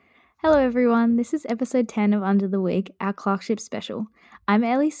Hello everyone, this is episode 10 of Under the Wig, our clerkship special. I'm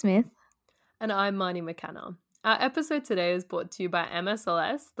Ellie Smith. And I'm Marnie McKenna. Our episode today is brought to you by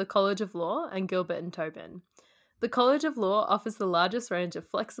MSLS, the College of Law, and Gilbert and Tobin. The College of Law offers the largest range of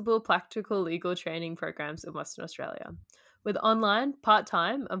flexible, practical legal training programs in Western Australia. With online,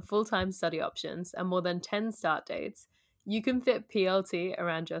 part-time, and full-time study options and more than 10 start dates, you can fit PLT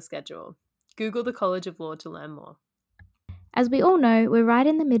around your schedule. Google the College of Law to learn more. As we all know, we're right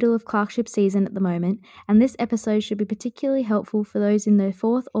in the middle of clerkship season at the moment, and this episode should be particularly helpful for those in their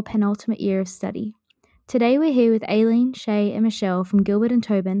fourth or penultimate year of study. Today we're here with Aileen, Shay and Michelle from Gilbert and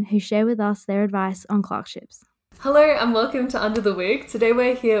Tobin, who share with us their advice on clerkships. Hello and welcome to Under the Wig. Today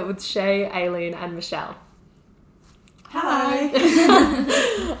we're here with Shay, Aileen and Michelle. Hi.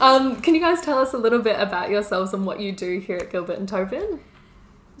 Can you guys tell us a little bit about yourselves and what you do here at Gilbert and Tobin?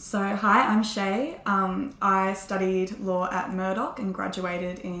 So, hi, I'm Shay. I studied law at Murdoch and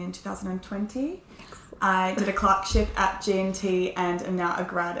graduated in 2020. I did a clerkship at G&T and am now a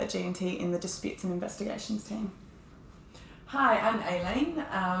grad at G&T in the Disputes and Investigations team. Hi, I'm Aileen.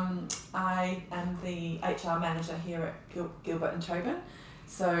 I am the HR manager here at Gilbert and Tobin.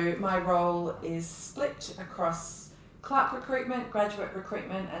 So my role is split across clerk recruitment, graduate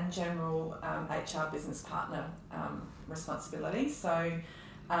recruitment and general HR business partner responsibilities. So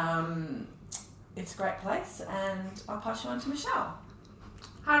it's a great place, and I'll pass you on to Michelle.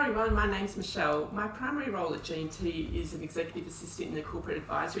 Hi everyone, my name's Michelle. My primary role at G&T is an executive assistant in the corporate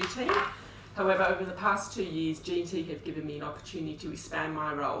advisory team. However, over the past 2 years, G&T have given me an opportunity to expand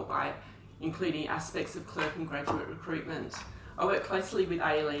my role by including aspects of clerk and graduate recruitment. I work closely with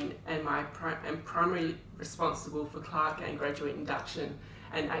Aileen and am primarily responsible for clerk and graduate induction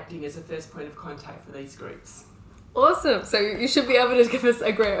and acting as a first point of contact for these groups. Awesome. So you should be able to give us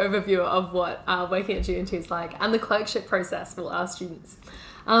a great overview of what working at G&T is like and the clerkship process for our students.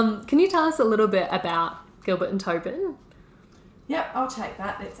 Can you tell us a little bit about Gilbert and Tobin? Yep, I'll take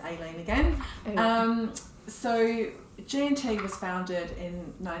that. It's Aileen again. So G&T was founded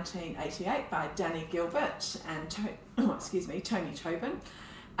in 1988 by Danny Gilbert and Tony Tobin.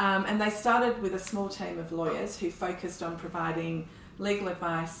 And they started with a small team of lawyers who focused on providing legal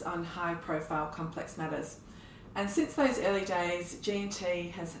advice on high-profile complex matters. And since those early days,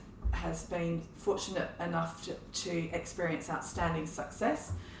 G&T has been fortunate enough to experience outstanding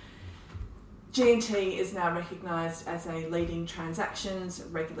success. G&T is now recognised as a leading transactions,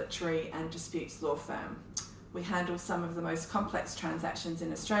 regulatory and disputes law firm. We handle some of the most complex transactions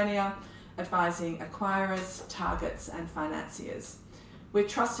in Australia, advising acquirers, targets and financiers. We're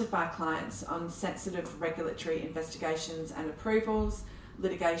trusted by clients on sensitive regulatory investigations and approvals,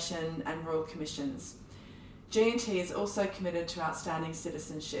 litigation and royal commissions. G&T is also committed to outstanding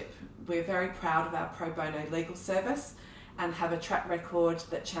citizenship. We're very proud of our pro bono legal service and have a track record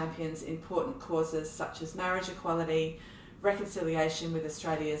that champions important causes such as marriage equality, reconciliation with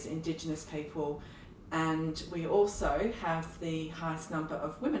Australia's Indigenous people, and we also have the highest number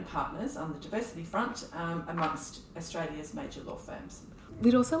of women partners on the diversity front amongst Australia's major law firms.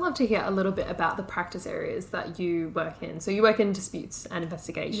 We'd also love to hear a little bit about the practice areas that you work in. So you work in disputes and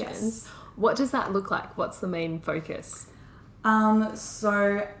investigations. Yes. What does that look like? What's the main focus?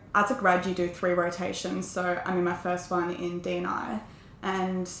 So as a grad, you do 3 rotations. So I'm in my first one in D&I,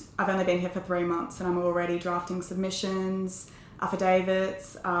 and I've only been here for 3 months and I'm already drafting submissions,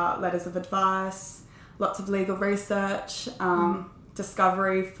 affidavits, letters of advice, lots of legal research,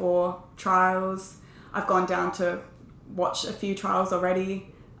 discovery for trials. I've gone down to watch a few trials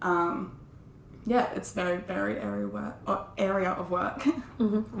already. It's very varied area of work.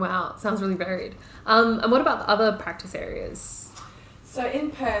 Mm-hmm. Wow, sounds really varied. And what about the other practice areas? So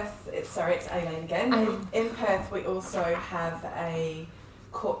in Perth, it's Aileen again. In Perth, we also have a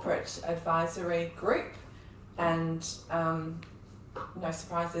corporate advisory group and no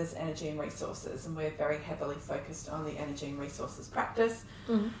surprises, energy and resources, and we're very heavily focused on the energy and resources practice.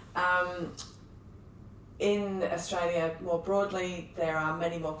 Mm-hmm. In Australia, more broadly, there are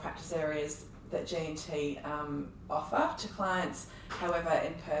many more practice areas that G&T offer to clients. However,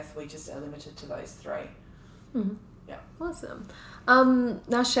 in Perth, we just are limited to those 3. Mm-hmm. Yeah. Awesome.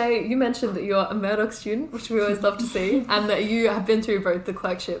 Now, Shay, you mentioned that you're a Murdoch student, which we always love to see, and that you have been through both the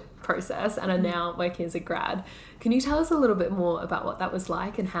clerkship process and are now working as a grad. Can you tell us a little bit more about what that was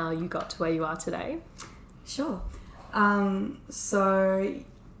like and how you got to where you are today? Sure. So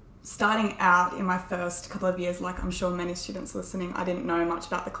starting out in my first couple of years, like I'm sure many students listening, I didn't know much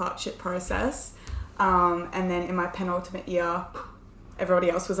about the clerkship process. And then in my penultimate year,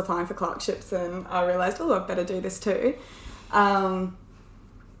 everybody else was applying for clerkships and I realised, I better do this too.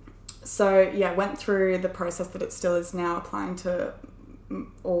 Went through the process that it still is now, applying to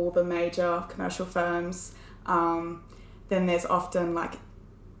all the major commercial firms. Then there's often like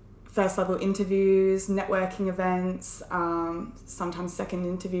first level interviews, networking events, sometimes second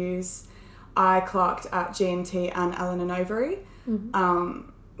interviews. I clerked at G&T and Allen and Overy,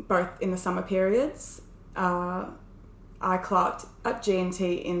 both in the summer periods. I clerked at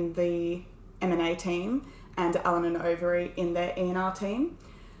G&T in the M&A team and Allen and Overy in their E&R team.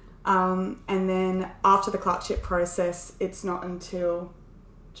 And then after the clerkship process, it's not until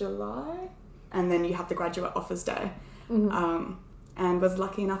July, and then you have the graduate offers day. And was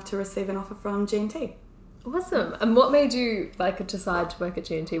lucky enough to receive an offer from G&T. Awesome. And what made you decide to work at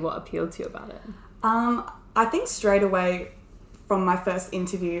G&T? What appealed to you about it? I think straight away from my first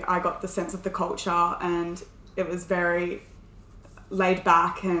interview, I got the sense of the culture, and it was very laid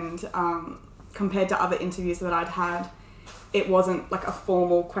back, and compared to other interviews that I'd had, it wasn't like a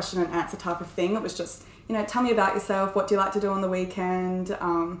formal question and answer type of thing. It was just, tell me about yourself. What do you like to do on the weekend?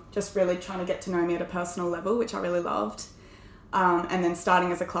 Just really trying to get to know me at a personal level, which I really loved. And then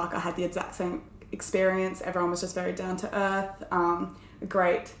starting as a clerk, I had the exact same experience. Everyone was just very down to earth, a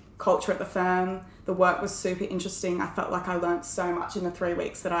great culture at the firm. The work was super interesting. I felt like I learnt so much in the 3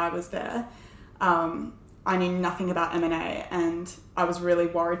 weeks that I was there. I knew nothing about M&A, and I was really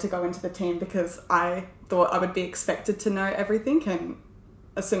worried to go into the team because I thought I would be expected to know everything. And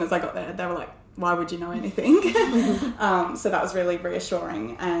as soon as I got there, they were like, why would you know anything? So that was really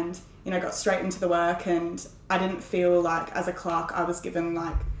reassuring, and got straight into the work. And I didn't feel like as a clerk I was given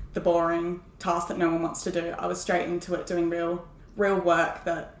like the boring task that no one wants to do. I was straight into it, doing real work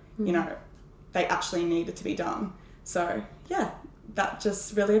that they actually needed to be done. So yeah, that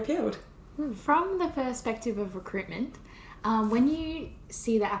just really appealed. From the perspective of recruitment, when you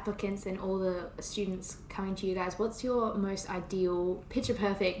see the applicants and all the students coming to you guys, what's your most ideal, picture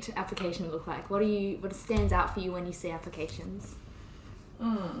perfect application look like? What stands out for you when you see applications?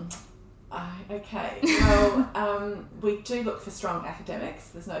 Okay, well, we do look for strong academics.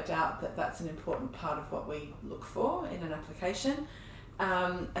 There's no doubt that that's an important part of what we look for in an application.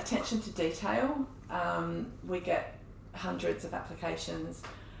 Attention to detail. We get hundreds of applications.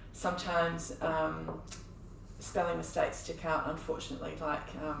 Sometimes spelling mistakes stick out, unfortunately,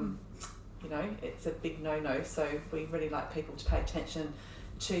 it's a big no-no. So we really like people to pay attention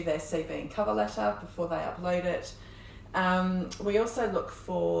to their CV and cover letter before they upload it. We also look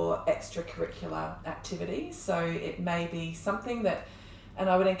for extracurricular activities. So it may be something that, and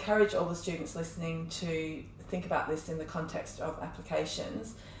I would encourage all the students listening to think about this in the context of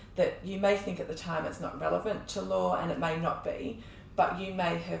applications, that you may think at the time it's not relevant to law, and it may not be, but you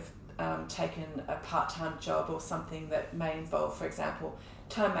may have taken a part-time job or something that may involve, for example,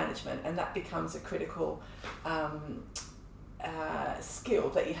 time management, and that becomes a critical skill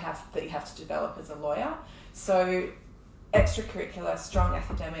that you have to develop as a lawyer. So extracurricular, strong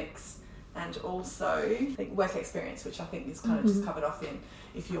academics, and also work experience, which I think is kind of just covered off in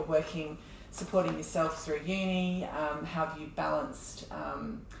if you're working, supporting yourself through uni, how have you balanced,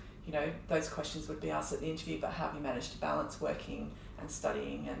 those questions would be asked at the interview, but how have you managed to balance working and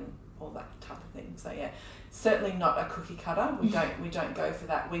studying and all that type of thing. So yeah, certainly not a cookie cutter. We don't go for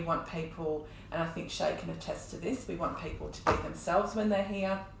that. We want people, and I think Shay can attest to this, we want people to be themselves when they're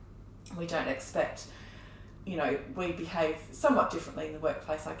here. We don't expect, we behave somewhat differently in the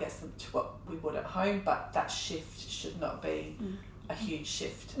workplace, I guess, than to what we would at home, but that shift should not be a huge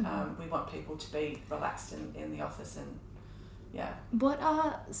shift. We want people to be relaxed in the office, and yeah. What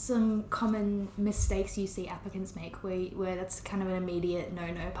are some common mistakes you see applicants make where that's kind of an immediate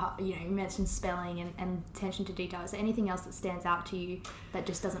no-no part? You mentioned spelling and attention to detail. Is there anything else that stands out to you that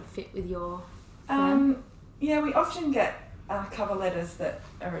just doesn't fit with your firm? Yeah, we often get cover letters that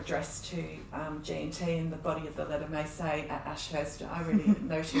are addressed to G&T, and the body of the letter may say, at Ashurst, I really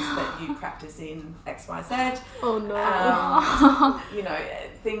noticed that you practice in XYZ. Oh no.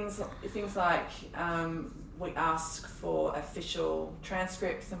 Things like we ask for official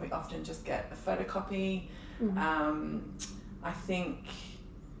transcripts, and we often just get a photocopy. I think,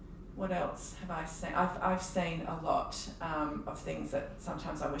 what else have I seen? I've seen a lot of things that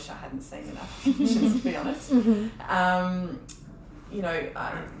sometimes I wish I hadn't seen in applications, to be honest.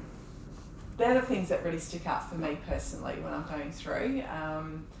 They're the things that really stick out for me personally when I'm going through.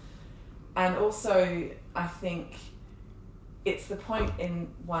 And also, I think it's the point in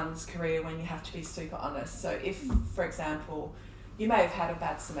one's career when you have to be super honest. So if, for example, you may have had a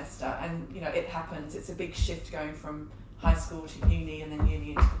bad semester, and it happens, it's a big shift going from high school to uni and then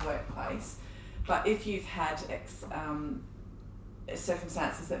uni into the workplace. But if you've had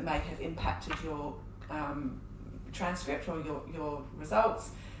circumstances that may have impacted your transcript or your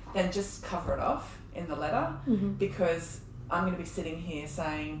results, then just cover it off in the letter, because I'm going to be sitting here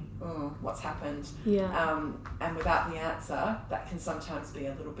saying, what's happened? Yeah. And without the answer, that can sometimes be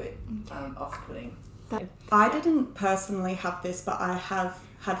a little bit off-putting. I didn't personally have this, but I have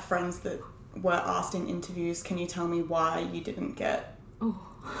had friends that were asked in interviews, can you tell me why you didn't get,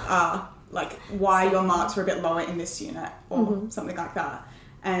 why your marks were a bit lower in this unit or something like that.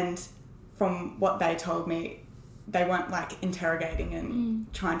 And from what they told me, they weren't like interrogating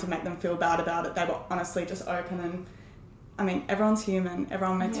and trying to make them feel bad about it. They were honestly just open, and I mean, everyone's human,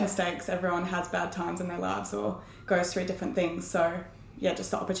 everyone makes mistakes, everyone has bad times in their lives or goes through different things. So yeah,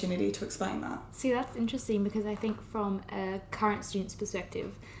 just the opportunity to explain that. See, that's interesting, because I think from a current student's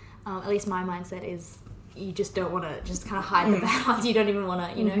perspective, at least my mindset is you just don't want to just kind of hide the bad ones. You don't even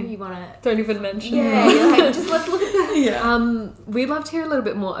want to, you know, you want to... Don't even mention Yeah, you're like, just let's look at that. Yeah. We'd love to hear a little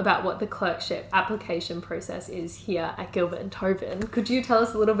bit more about what the clerkship application process is here at Gilbert and Tobin. Could you tell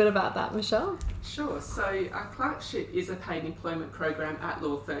us a little bit about that, Michelle? Sure. So our clerkship is a paid employment program at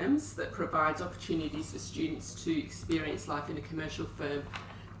law firms that provides opportunities for students to experience life in a commercial firm,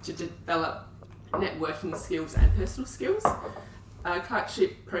 to develop networking skills and personal skills.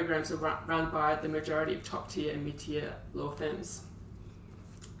 Clerkship programs are run by the majority of top-tier and mid-tier law firms.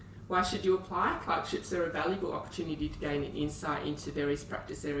 Why should you apply? Clerkships are a valuable opportunity to gain an insight into various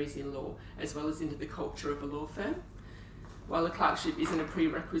practice areas in law, as well as into the culture of a law firm. While a clerkship isn't a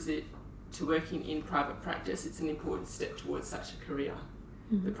prerequisite to working in private practice, it's an important step towards such a career.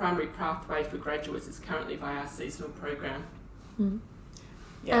 The primary pathway for graduates is currently via our seasonal program.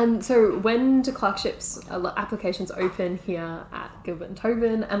 Yeah. And so when do clerkships applications open here at Gilbert and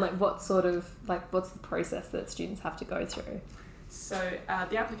Tobin, and like what's the process that students have to go through? So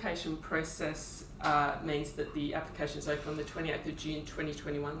the application process means that the applications open on the 28th of June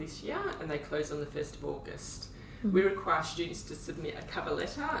 2021 this year, and they close on the 1st of August. We require students to submit a cover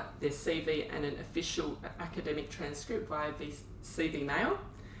letter, their CV and an official academic transcript via CV mail.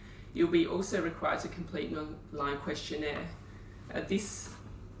 You'll be also required to complete an online questionnaire.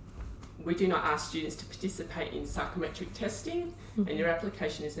 We do not ask students to participate in psychometric testing, and your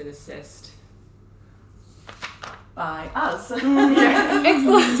application is then assessed By us.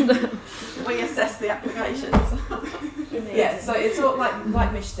 Excellent. We assess the applications. Yeah, so it's all,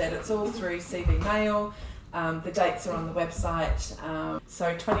 like Mish said, it's all through CV mail. The dates are on the website.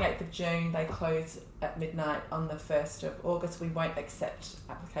 So 28th of June, they close at midnight. On the 1st of August, we won't accept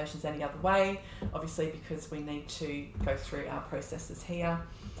applications any other way, obviously, because we need to go through our processes here.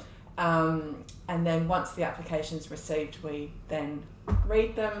 And then once the application's received, we then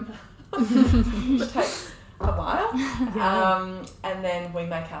read them, which takes a while, and then we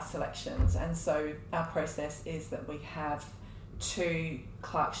make our selections. And so our process is that we have 2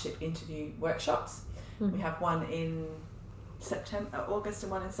 clerkship interview workshops. We have one in August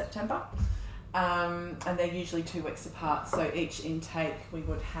and one in September, and they're usually 2 weeks apart. So each intake we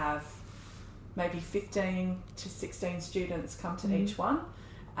would have maybe 15 to 16 students come to each one.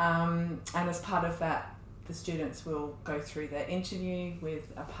 And as part of that, the students will go through their interview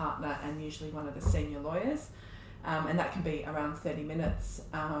with a partner and usually one of the senior lawyers, and that can be around 30 minutes.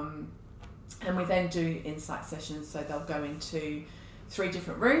 And we then do insight sessions, so they'll go into 3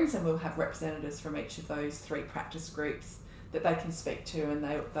 different rooms, and we'll have representatives from each of those 3 practice groups that they can speak to, and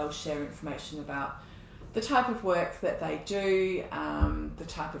they'll share information about the type of work that they do, the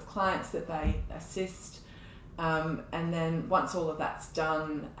type of clients that they assist. And then once all of that's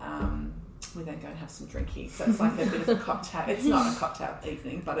done, we then go and have some drinking. So it's like a bit of a cocktail. It's not a cocktail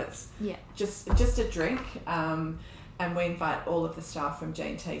evening, but it's just a drink. And we invite all of the staff from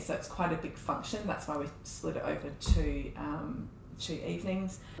G&T, so it's quite a big function. That's why we split it over to 2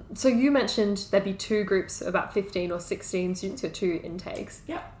 evenings. So you mentioned there'd be 2 groups, about 15 or 16 students, or 2 intakes.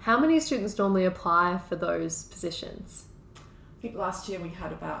 Yeah. How many students normally apply for those positions? I think last year we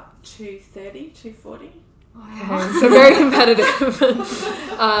had about 230, 240. Okay, so very competitive.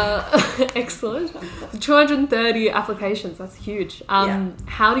 Excellent. 230 applications, that's huge.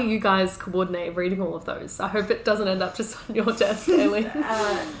 How do you guys coordinate reading all of those? I hope it doesn't end up just on your desk, Aileen.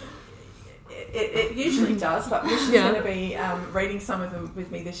 It usually does, but Mish is going to be reading some of them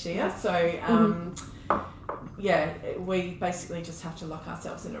with me this year. So, we basically just have to lock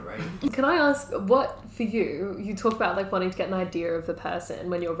ourselves in a room. Can I ask, what for you talk about like wanting to get an idea of the person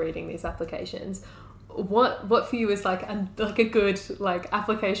when you're reading these applications. What for you is like a good like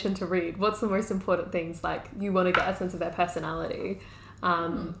application to read? What's the most important things? Like you want to get a sense of their personality,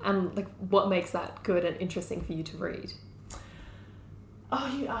 and like what makes that good and interesting for you to read? Oh,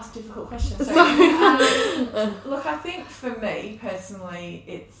 you ask difficult questions. So, look, I think for me personally,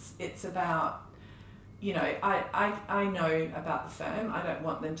 it's about you know, I know about the firm. I don't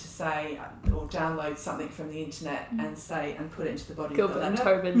want them to say or download something from the internet and say and put it into the body Gilbert of the and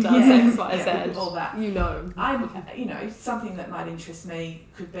letter. Tobin does X, Y, Yeah, Z. all that. You know. You know, something that might interest me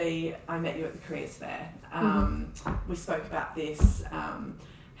could be, I met you at the careers fair. We spoke about this,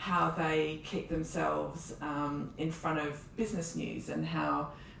 how they keep themselves in front of business news and how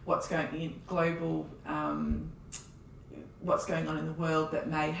what's going on in the world that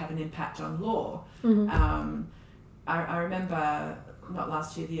may have an impact on law. I remember, not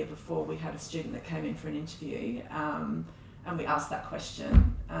last year, the year before, we had a student that came in for an interview, and we asked that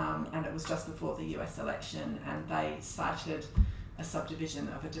question, and it was just before the US election, and they cited a subdivision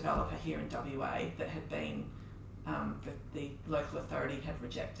of a developer here in WA that had been, the local authority had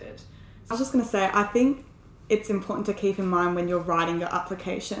rejected. I was just going to say, I think it's important to keep in mind when you're writing your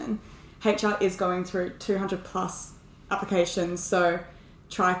application, HR is going through 200 plus applications, so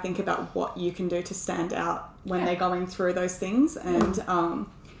try think about what you can do to stand out when they're going through those things. And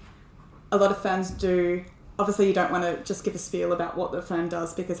a lot of firms do, obviously you don't want to just give a spiel about what the firm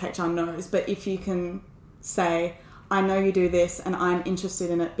does because HR knows, but if you can say, I know you do this and I'm interested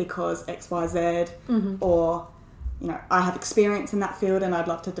in it because XYZ, or, you know, I have experience in that field and I'd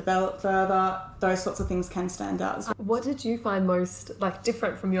love to develop further, those sorts of things can stand out as well. What did you find most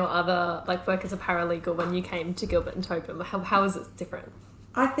different from your other work as a paralegal when you came to Gilbert and Tobin? How is it different?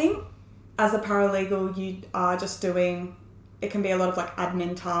 I think as a paralegal you are just doing, it can be a lot of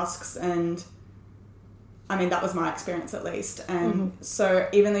admin tasks, and I mean that was my experience at least, and so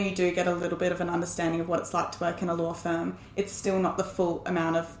even though you do get a little bit of an understanding of what it's like to work in a law firm, it's still not the full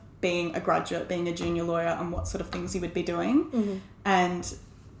amount of being a graduate, being a junior lawyer, and what sort of things you would be doing. And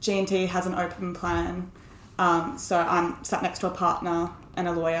G&T has an open plan, so I'm sat next to a partner and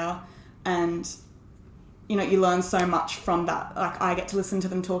a lawyer, and you know, you learn so much from that. I get to listen to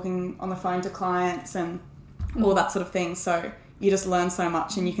them talking on the phone to clients and all that sort of thing, so you just learn so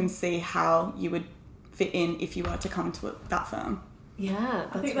much and you can see how you would fit in if you were to come to that firm. Yeah,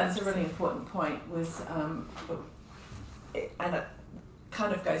 I think that's a really important point, was and it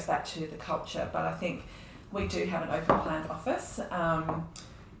kind of goes back to the culture, but I think we do have an open plan office.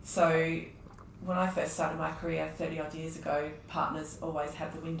 So when I first started my career 30 odd years ago, partners always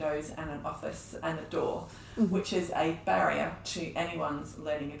had the windows and an office and a door, which is a barrier to anyone's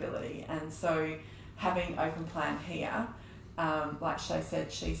learning ability. And so having open plan here, like Shay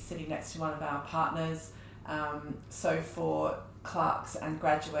said, she's sitting next to one of our partners. So for clerks and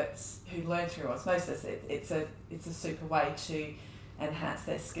graduates who learn through osmosis, it's a super way to enhance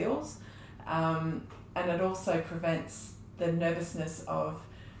their skills, and it also prevents the nervousness of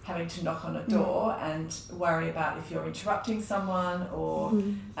having to knock on a door and worry about if you're interrupting someone or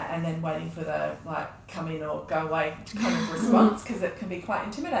and then waiting for the come in or go away kind of response, because it can be quite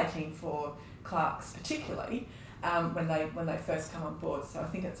intimidating for clerks particularly when they first come on board. So I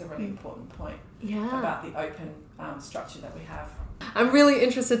think it's a really important point about the open structure that we have. I'm really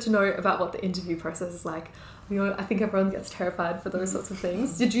interested to know about what the interview process is like. I think everyone gets terrified for those sorts of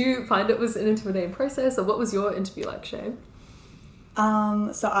things. Did you find it was an intimidating process, or what was your interview like, Shay?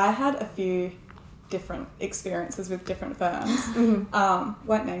 So I had a few different experiences with different firms.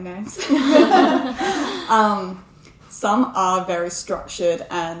 Won't name names. Some are very structured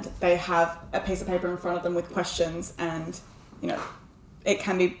and they have a piece of paper in front of them with questions, and you know, it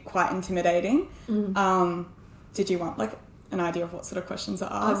can be quite intimidating. Did you want an idea of what sort of questions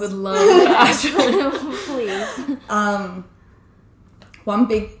are asked? I would love that. Please. One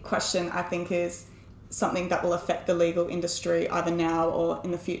big question I think is something that will affect the legal industry either now or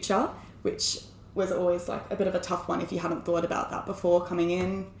in the future, which was always a bit of a tough one if you hadn't thought about that before coming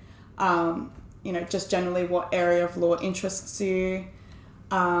in. You know, just generally what area of law interests you.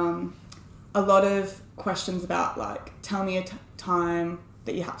 A lot of questions about tell me a time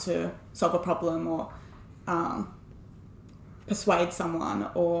that you had to solve a problem or persuade someone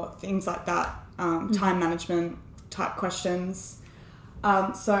or things like that. Time management type questions.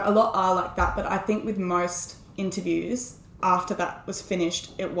 So a lot are like that, but I think with most interviews, after that was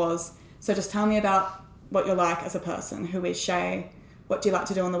finished, it was, so just tell me about what you're like as a person. Who is Shay? What do you like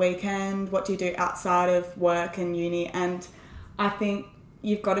to do on the weekend? What do you do outside of work and uni? And I think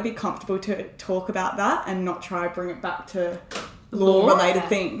you've got to be comfortable to talk about that and not try to bring it back to law-related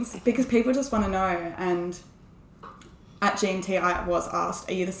things, because people just want to know. And at G&T, I was asked,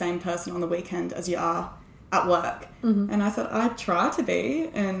 are you the same person on the weekend as you are at work? And I said, I try to be.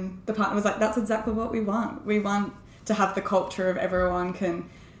 And the partner was like, that's exactly what we want. We want to have the culture of everyone can,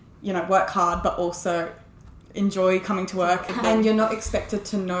 you know, work hard, but also enjoy coming to work. And you're not expected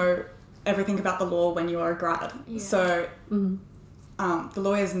to know everything about the law when you're a grad. So the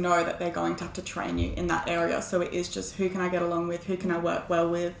lawyers know that they're going to have to train you in that area. So it is just, who can I get along with? Who can I work well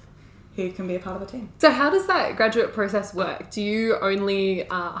with? Who can be a part of the team? So how does that graduate process work? Do you only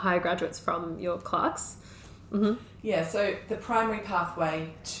hire graduates from your clerks? Mm-hmm. Yeah, so the primary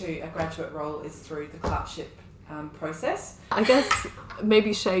pathway to a graduate role is through the clerkship process. I guess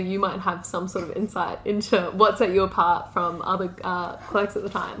maybe Shay, you might have some sort of insight into what set you apart from other clerks at the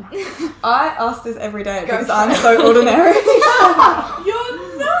time. I ask this every day because I'm so ordinary.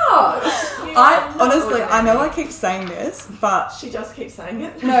 You're not! Honestly, I know I keep saying this, but... She just keeps saying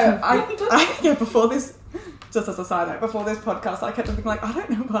it. No, yeah, before this... Just as a side note, before this podcast, I kept thinking like, I don't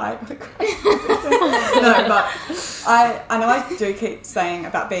know why I got a great No, but I know I do keep saying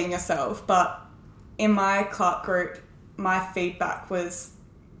about being yourself, but in my clerk group, my feedback was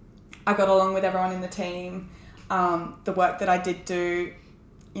I got along with everyone in the team. The work that I did do,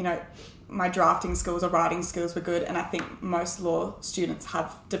 you know, my drafting skills or writing skills were good, and I think most law students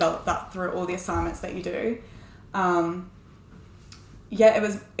have developed that through all the assignments that you do. Yeah,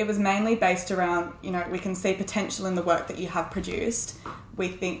 it was mainly based around, you know, we can see potential in the work that you have produced. We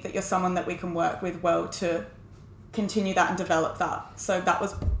think that you're someone that we can work with well to continue that and develop that. So that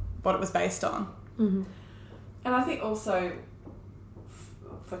was what it was based on. Mm-hmm. And I think also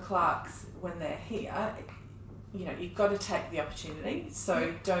for clerks, when they're here, you know, you've got to take the opportunity.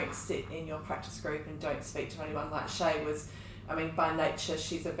 So don't sit in your practice group and don't speak to anyone. Like Shay was, I mean, by nature,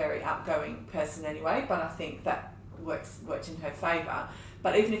 she's a very outgoing person anyway, but I think that worked in her favour.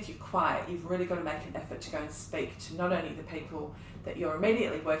 But even if you're quiet, you've really got to make an effort to go and speak to not only the people that you're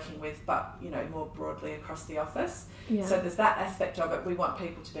immediately working with, but, you know, more broadly across the office. Yeah. So there's that aspect of it. We want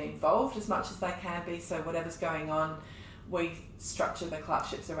people to be involved as much as they can be. So whatever's going on, we structure the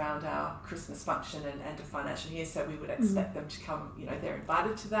clerkships around our Christmas function and end of financial year. So we would expect them to come, you know, they're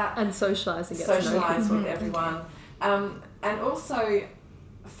invited to that. And socialise and get to know socialise people. with everyone. And also,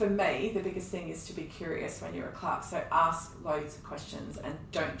 for me, the biggest thing is to be curious when you're a clerk. So ask loads of questions and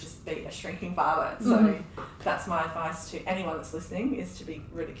don't just be a shrinking violet. So that's my advice to anyone that's listening, is to be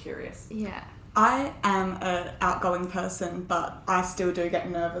really curious. Yeah. I am an outgoing person, but I still do get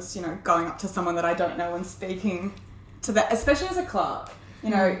nervous, you know, going up to someone that I don't know and speaking to them, especially as a clerk.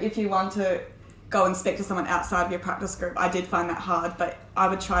 You know, if you want to go and speak to someone outside of your practice group, I did find that hard, but I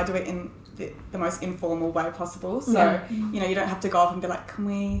would try to do it in the most informal way possible. So, you know, you don't have to go up and be like, can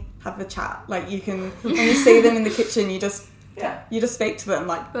we have a chat? Like, you can, when you see them in the kitchen, you just speak to them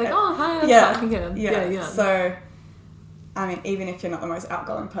like oh, hi, I'm yeah. So, I mean, even if you're not the most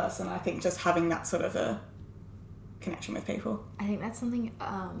outgoing person, I think just having that sort of a connection with people. I think that's something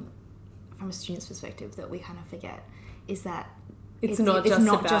from a student's perspective that we kind of forget, is that it's not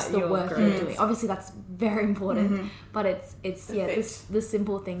just the your work grades. you're doing. Obviously, that's very important, but it's the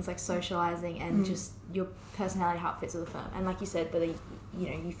simple things like socializing and just your personality, how it fits with the firm, and like you said, whether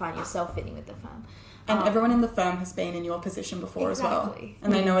you find yourself fitting with the firm. And everyone in the firm has been in your position before as well,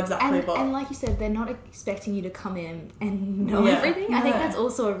 and they know exactly what. And like you said, they're not expecting you to come in and know everything. No. I think that's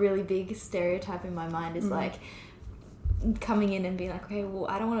also a really big stereotype in my mind. Is like coming in and being like, okay, well,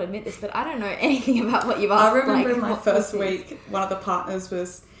 I don't want to admit this, but I don't know anything about what you've asked. I remember in my first week, one of the partners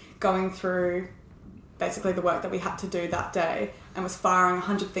was going through basically the work that we had to do that day and was firing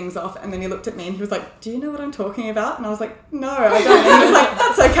 100 things off, and then he looked at me and he was like, do you know what I'm talking about? And I was like, no, I don't. And he was like,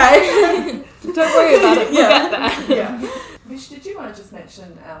 that's okay. Don't worry about it, we'll get there. Yeah. Vish, did you want to just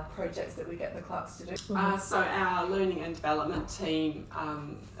mention our projects that we get the clerks to do? So our learning and development team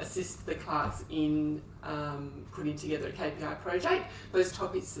assists the clerks in putting together a KPI project. Those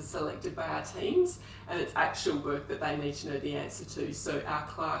topics are selected by our teams, and it's actual work that they need to know the answer to. So our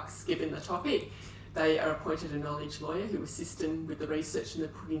clerks, given the topic, they are appointed a knowledge lawyer who assists them with the research and the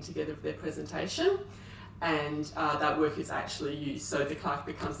putting together of their presentation, and that work is actually used. So the clerk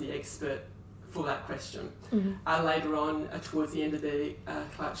becomes the expert for that question. Later on, towards the end of the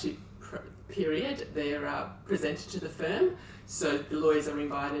clerkship period, they're presented to the firm. So the lawyers are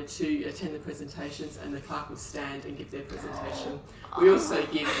invited to attend the presentations, and the clerk will stand and give their presentation. We also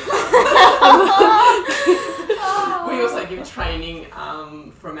give training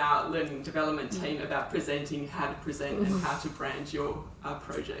from our learning and development team about presenting, how to present, and how to brand your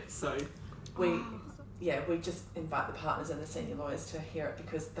project. So we just invite the partners and the senior lawyers to hear it,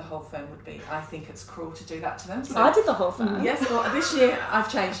 because the whole firm would be, I think it's cruel to do that to them. So I did the whole firm. Yes, well, this year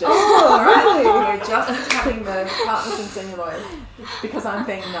I've changed it. Oh, really? We're just having the partners and senior lawyers, because I'm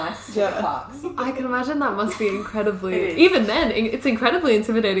being nice to the clerks. I can imagine that must be incredibly, It is. even then, it's incredibly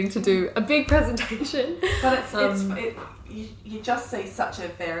intimidating to do a big presentation. But you just see such a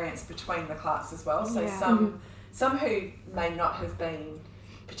variance between the clerks as well. So some who may not have been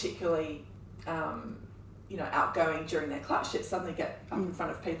particularly outgoing during their clerkship suddenly get up in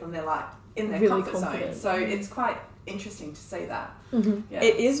front of people and they're like in their Really comfort confident. zone. So it's quite interesting to see that. Yeah.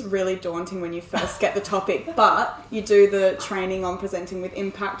 It is really daunting when you first get the topic, but you do the training on presenting with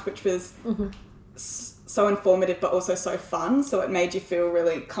impact, which was so informative but also so fun, so it made you feel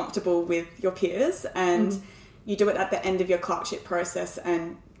really comfortable with your peers, and you do it at the end of your clerkship process,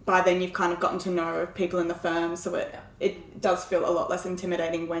 and by then you've kind of gotten to know people in the firm, so it does feel a lot less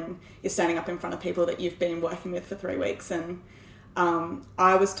intimidating when you're standing up in front of people that you've been working with for 3 weeks. And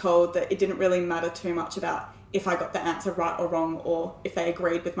I was told that it didn't really matter too much about if I got the answer right or wrong, or if they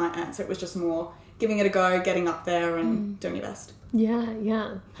agreed with my answer. It was just more giving it a go, getting up there and doing your best. Yeah.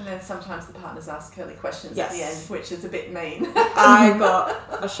 And then sometimes the partners ask curly questions Yes. at the end, which is a bit mean. I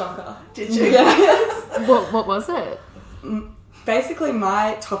got a shocker. Did you? Yes. What was it? Basically,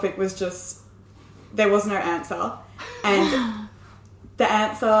 my topic was just, there was no answer. And the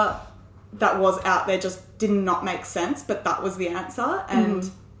answer that was out there just did not make sense, but that was the answer. And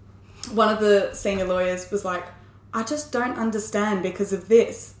one of the senior lawyers was like, I just don't understand because of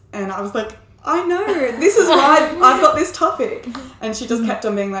this. And I was like, I know, this is why I've got this topic. And she just kept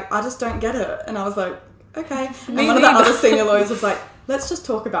on being like, I just don't get it. And I was like, okay. And one of the other senior lawyers was like, let's just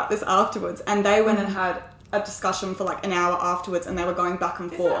talk about this afterwards. And they went and had a discussion for like an hour afterwards, and they were going back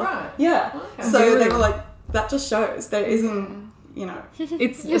and forth. Is that right? Yeah. Okay. So they were like, that just shows there isn't,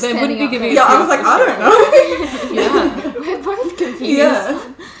 It's You're they wouldn't be standing up giving. there. Yeah, I was like, I don't know. Yeah. We're both confused.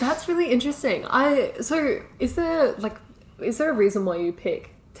 Yeah. That's really interesting. So is there a reason why you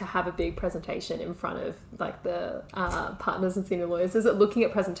pick to have a big presentation in front of like the partners and senior lawyers? Is it looking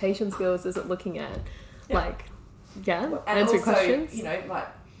at presentation skills? Is it looking at And answering also, questions? like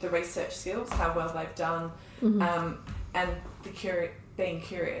the research skills, how well they've done, and the being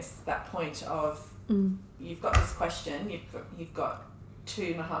curious. That point of you've got this question, you've got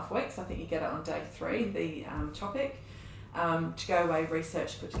 2.5 weeks. I think you get it on day 3. The topic to go away,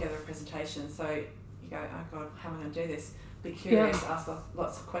 research, put together a presentation. So you go, oh God, how am I going to do this? Be curious, ask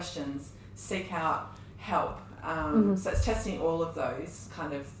lots of questions, seek out help. So it's testing all of those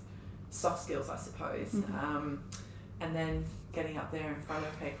kind of soft skills, I suppose, and then getting up there in front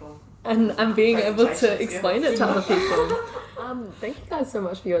of people. And being able to Presentation explain it to other people. Thank you guys so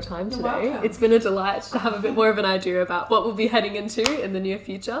much for your time today. welcome. It's been a delight to have a bit more of an idea about what we'll be heading into in the near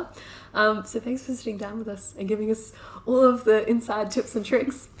future. So thanks for sitting down with us and giving us all of the inside tips and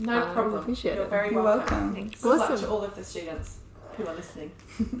tricks. No problem. Appreciate You're it. very You're welcome. welcome. Good luck Awesome. to all of the students who are listening.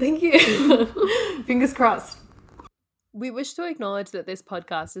 Thank you. Fingers crossed. We wish to acknowledge that this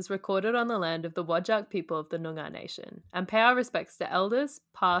podcast is recorded on the land of the Whadjuk people of the Noongar Nation and pay our respects to elders,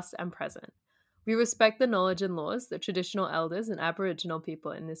 past and present. We respect the knowledge and laws that traditional elders and Aboriginal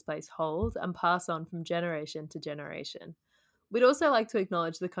people in this place hold and pass on from generation to generation. We'd also like to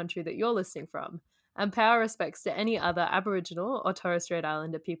acknowledge the country that you're listening from and pay our respects to any other Aboriginal or Torres Strait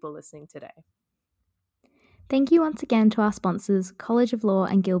Islander people listening today. Thank you once again to our sponsors, College of Law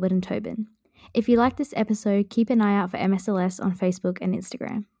and Gilbert and Tobin. If you like this episode, keep an eye out for MSLS on Facebook and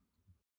Instagram.